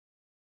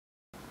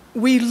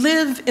We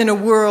live in a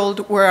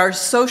world where our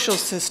social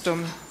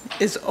system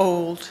is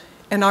old,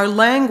 and our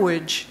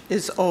language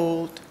is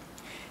old,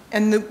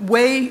 and the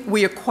way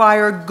we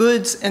acquire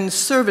goods and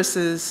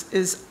services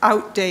is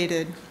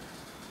outdated.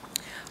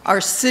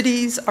 Our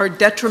cities are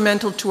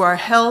detrimental to our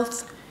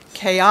health,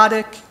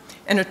 chaotic,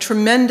 and a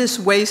tremendous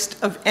waste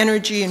of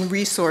energy and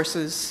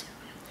resources.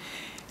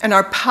 And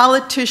our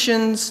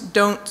politicians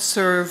don't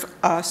serve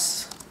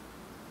us.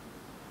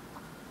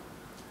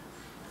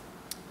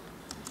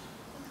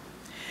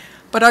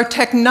 But our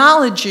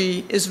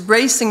technology is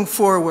racing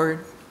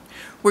forward.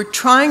 We're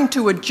trying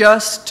to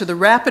adjust to the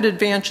rapid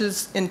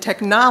advances in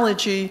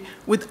technology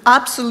with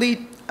obsolete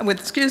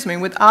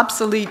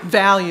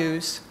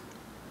values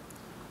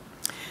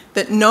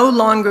that no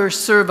longer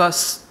serve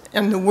us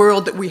in the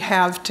world that we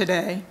have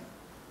today.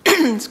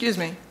 Excuse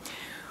me.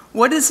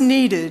 What is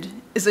needed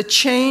is a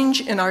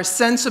change in our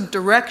sense of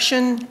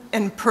direction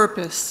and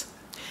purpose,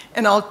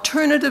 an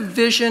alternative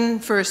vision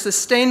for a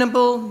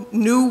sustainable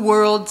new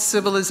world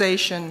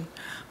civilization,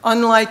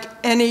 unlike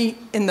any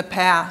in the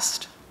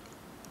past.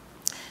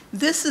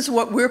 This is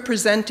what we're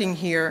presenting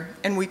here,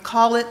 and we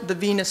call it the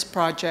Venus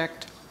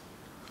Project.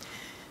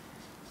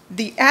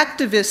 The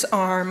activist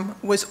arm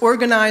was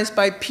organized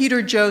by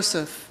Peter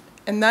Joseph,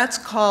 and that's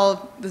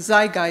called the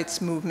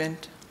Zeitgeist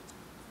Movement.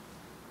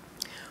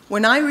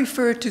 When I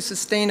refer to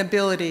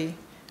sustainability,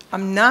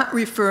 I'm not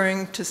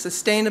referring to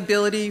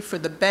sustainability for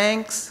the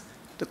banks,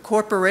 the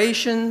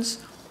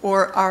corporations,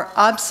 or our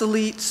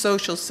obsolete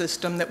social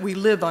system that we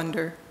live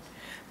under.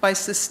 By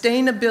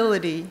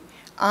sustainability,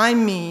 I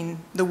mean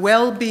the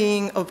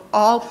well-being of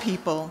all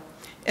people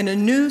in a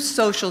new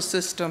social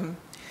system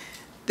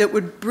that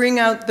would bring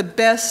out the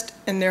best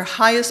in their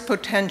highest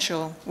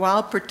potential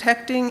while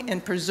protecting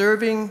and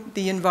preserving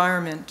the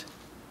environment.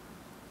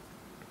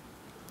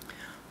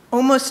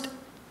 Almost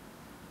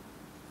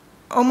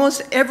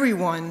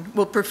everyone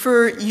will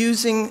prefer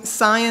using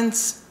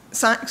scientific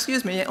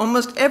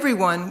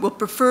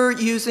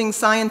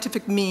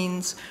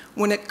means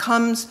when it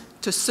comes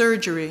to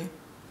surgery.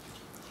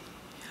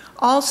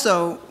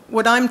 Also,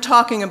 what I'm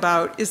talking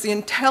about is the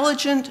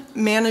intelligent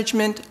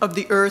management of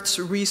the Earth's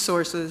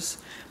resources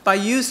by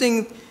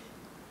using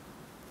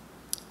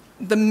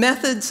the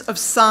methods of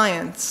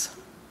science.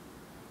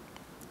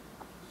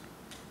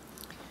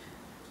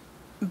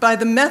 By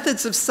the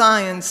methods of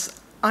science,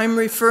 I'm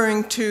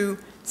referring to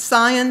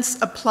science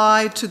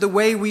applied to the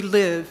way we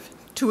live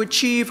to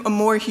achieve a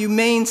more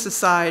humane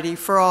society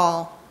for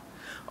all.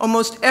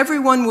 Almost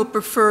everyone will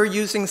prefer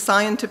using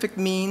scientific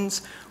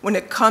means when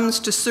it comes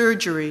to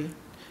surgery,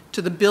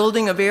 to the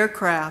building of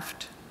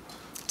aircraft,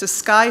 to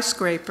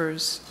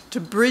skyscrapers, to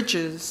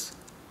bridges,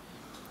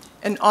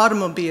 and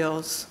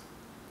automobiles.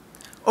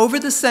 Over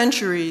the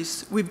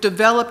centuries, we've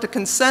developed a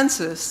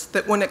consensus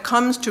that when it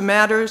comes to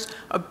matters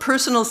of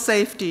personal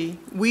safety,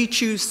 we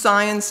choose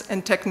science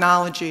and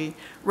technology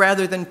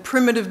rather than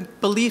primitive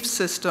belief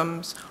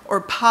systems or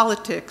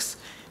politics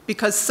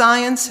because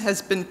science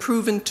has been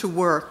proven to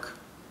work.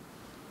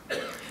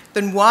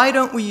 Then why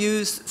don't we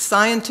use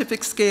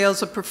scientific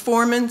scales of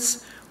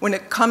performance when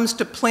it comes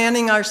to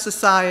planning our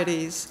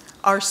societies,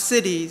 our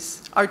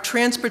cities, our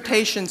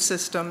transportation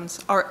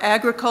systems, our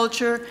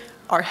agriculture,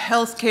 our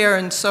healthcare,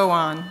 and so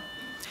on?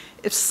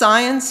 If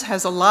science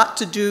has a lot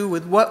to do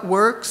with what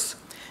works,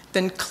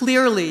 then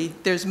clearly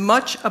there's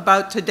much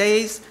about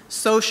today's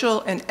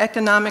social and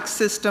economic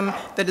system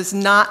that is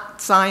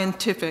not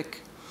scientific,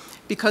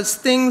 because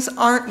things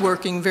aren't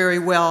working very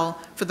well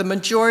for the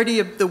majority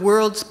of the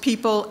world's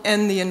people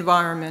and the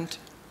environment.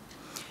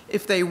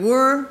 If they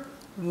were,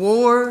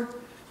 war,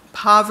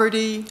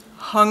 poverty,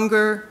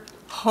 hunger,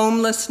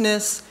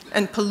 homelessness,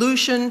 and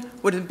pollution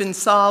would have been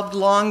solved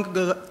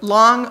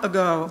long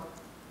ago.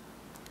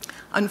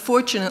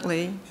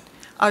 Unfortunately,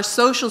 our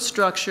social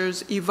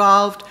structures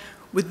evolved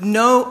with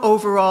no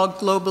overall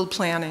global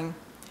planning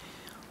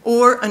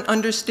or an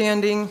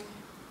understanding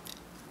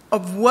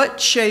of what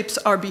shapes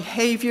our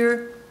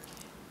behavior,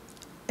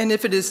 and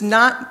if it is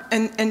not,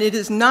 and it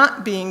is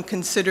not being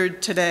considered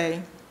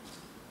today.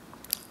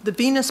 The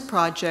Venus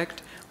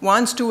Project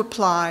wants to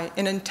apply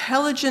an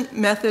intelligent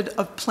method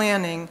of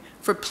planning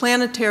for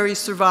planetary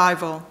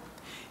survival.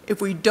 If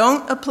we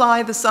don't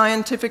apply the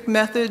scientific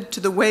method to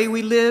the way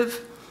we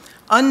live,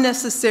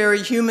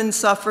 unnecessary human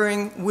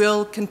suffering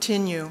will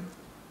continue.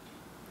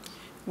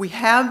 We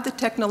have the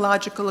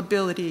technological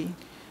ability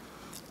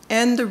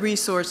and the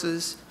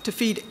resources to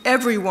feed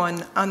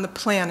everyone on the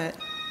planet,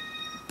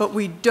 but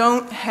we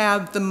don't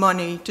have the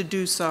money to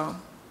do so.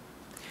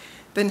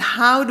 Then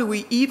how do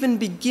we even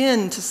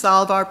begin to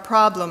solve our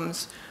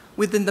problems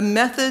within the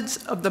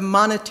methods of the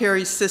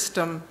monetary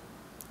system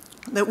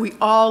that we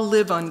all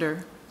live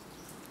under?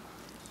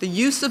 The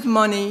use of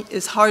money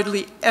is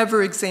hardly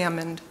ever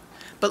examined,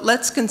 but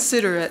let's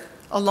consider it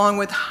along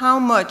with how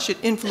much it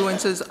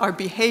influences our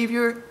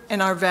behavior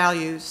and our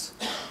values.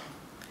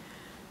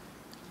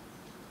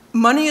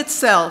 Money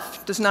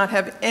itself does not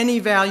have any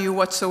value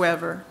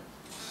whatsoever.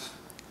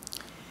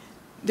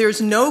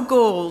 There's no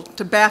gold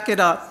to back it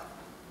up.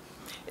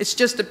 It's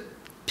just a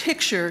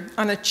picture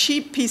on a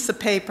cheap piece of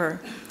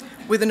paper,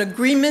 with an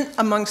agreement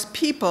amongst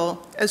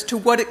people as to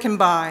what it can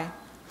buy.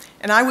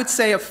 And I would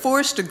say a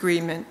forced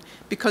agreement,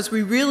 because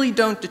we really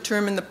don't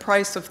determine the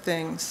price of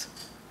things.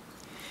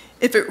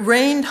 If it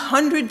rained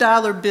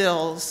 $100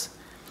 bills,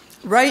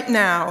 right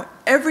now,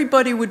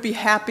 everybody would be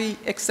happy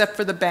except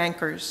for the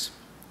bankers.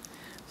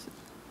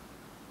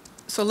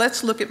 So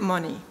let's look at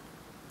money.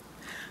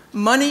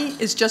 Money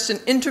is just an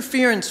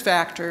interference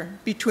factor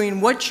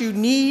between what you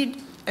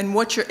need and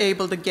what you're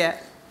able to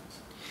get.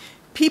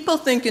 People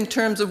think in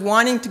terms of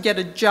wanting to get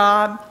a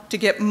job, to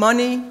get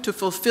money, to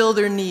fulfill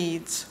their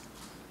needs.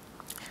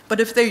 But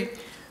if they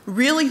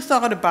really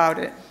thought about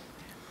it,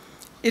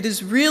 it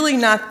is really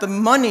not the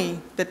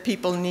money that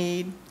people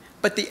need,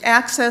 but the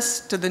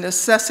access to the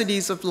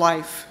necessities of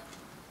life.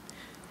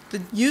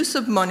 The use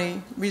of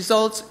money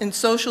results in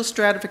social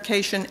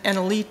stratification and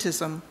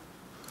elitism.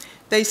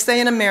 They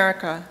say in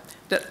America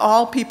that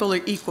all people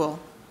are equal,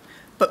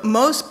 but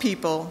most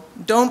people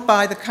don't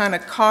buy the kind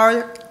of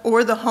car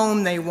or the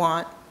home they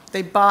want.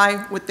 They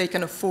buy what they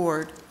can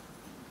afford.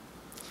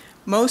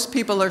 Most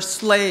people are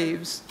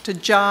slaves to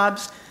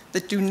jobs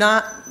that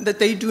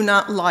they do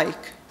not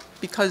like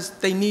because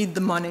they need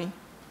the money.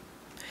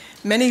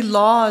 Many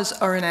laws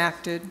are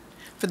enacted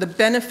for the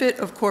benefit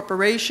of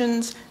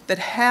corporations that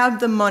have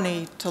the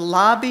money to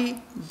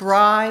lobby,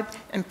 bribe,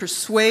 and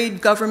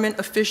persuade government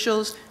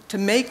officials to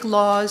make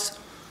laws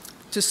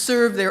to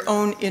serve their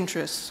own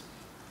interests.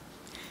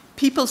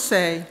 People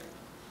say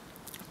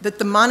that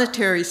the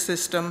monetary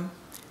system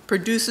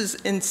produces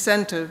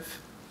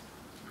incentive,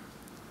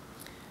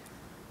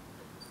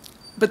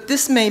 but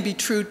this may be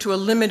true to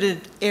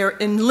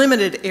in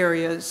limited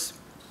areas.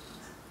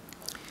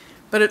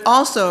 But it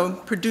also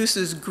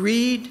produces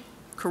greed,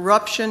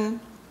 corruption,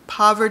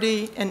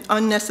 poverty, and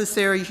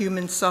unnecessary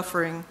human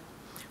suffering.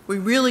 We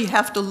really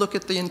have to look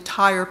at the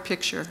entire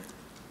picture.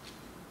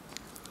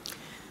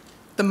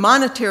 The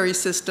monetary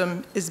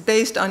system is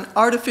based on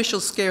artificial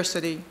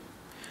scarcity.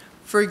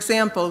 For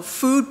example,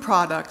 food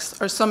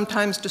products are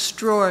sometimes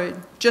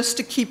destroyed just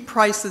to keep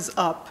prices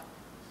up.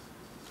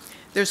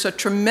 There's a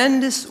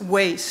tremendous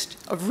waste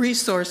of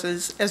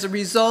resources as a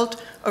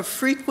result of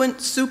frequent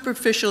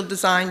superficial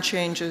design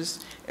changes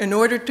in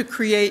order to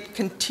create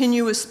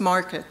continuous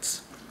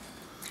markets.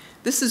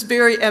 This is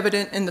very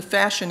evident in the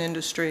fashion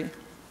industry.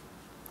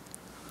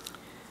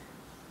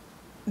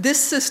 This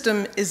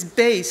system is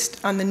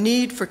based on the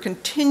need for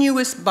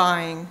continuous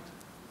buying.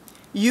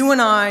 You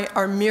and I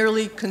are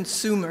merely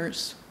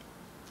consumers.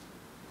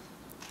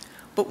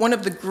 But one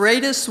of the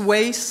greatest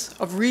wastes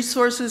of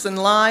resources and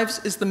lives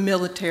is the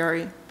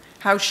military.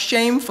 How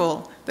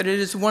shameful that it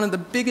is one of the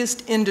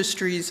biggest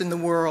industries in the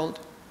world.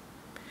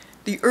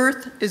 The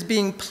earth is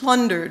being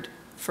plundered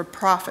for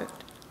profit.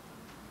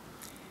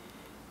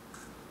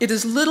 It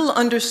is little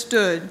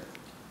understood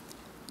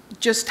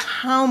just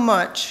how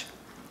much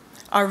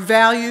our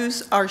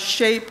values are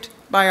shaped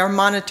by our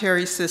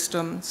monetary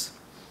systems.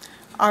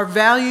 Our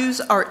values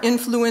are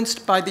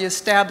influenced by the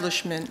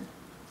establishment.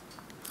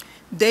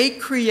 They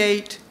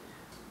create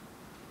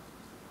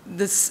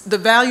the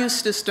value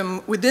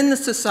system within the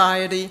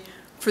society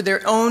for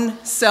their own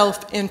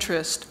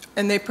self-interest,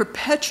 and they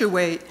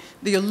perpetuate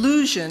the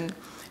illusion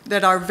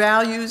that our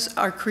values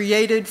are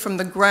created from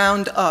the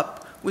ground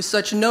up with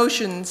such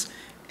notions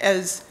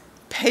as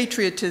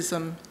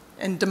patriotism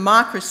and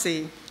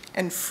democracy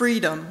and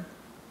freedom.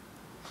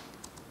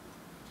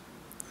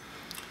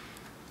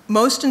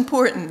 Most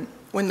important,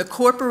 when the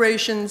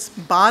corporation's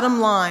bottom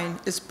line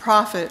is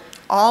profit,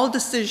 all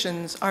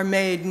decisions are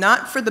made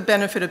not for the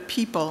benefit of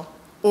people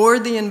or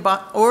the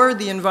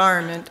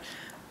environment,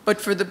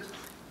 but for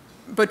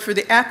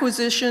the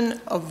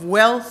acquisition of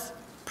wealth,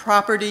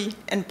 property,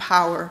 and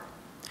power.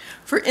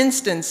 For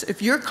instance,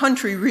 if your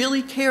country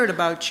really cared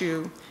about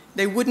you,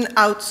 they wouldn't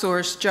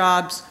outsource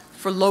jobs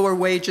for lower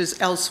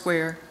wages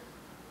elsewhere.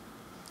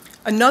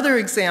 Another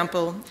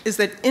example is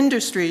that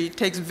industry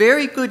takes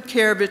very good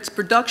care of its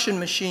production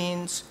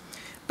machines,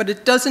 but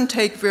it doesn't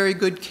take very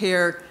good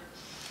care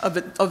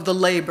of the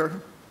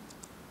labor.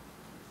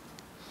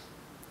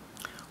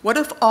 What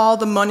if all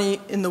the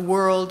money in the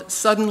world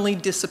suddenly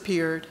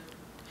disappeared?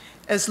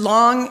 As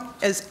long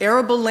as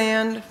arable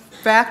land,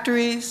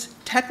 factories,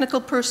 technical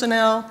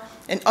personnel,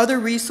 and other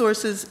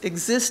resources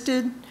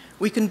existed,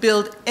 we can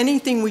build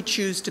anything we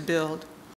choose to build.